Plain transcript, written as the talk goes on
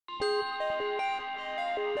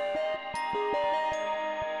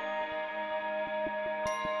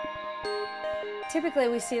Typically,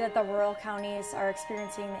 we see that the rural counties are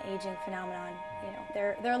experiencing the aging phenomenon.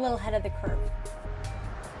 They're a little ahead of the curve.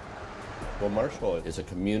 Well, Marshall is a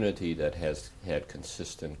community that has had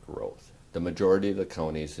consistent growth. The majority of the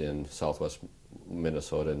counties in southwest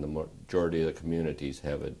Minnesota and the majority of the communities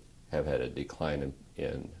have had a decline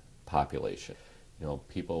in population.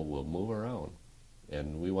 People will move around,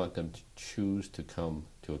 and we want them to choose to come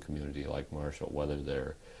to a community like Marshall, whether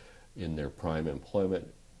they're in their prime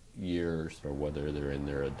employment years or whether they're in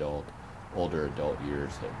their older adult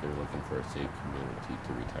years, that they're looking for a safe community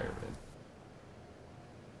to retire in.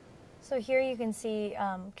 So here you can see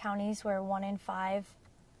counties where 1 in 5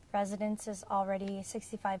 residents is already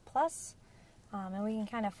 65 plus, and we can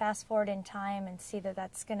kind of fast forward in time and see that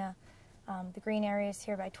that's gonna, the green areas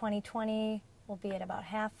here by 2020 will be at about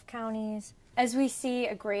half counties. As we see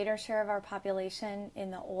a greater share of our population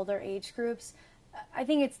in the older age groups, I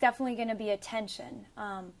think it's definitely going to be a tension.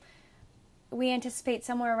 We anticipate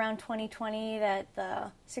somewhere around 2020 that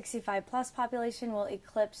the 65 plus population will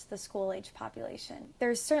eclipse the school age population.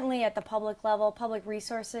 There's certainly at the public level, public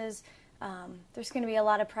resources, there's going to be a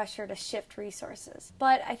lot of pressure to shift resources.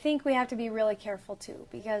 But I think we have to be really careful too,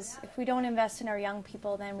 because if we don't invest in our young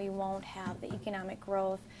people, then we won't have the economic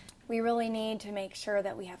growth. We really need to make sure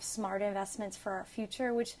that we have smart investments for our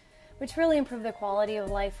future, which really improve the quality of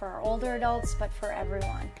life for our older adults, but for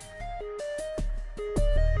everyone.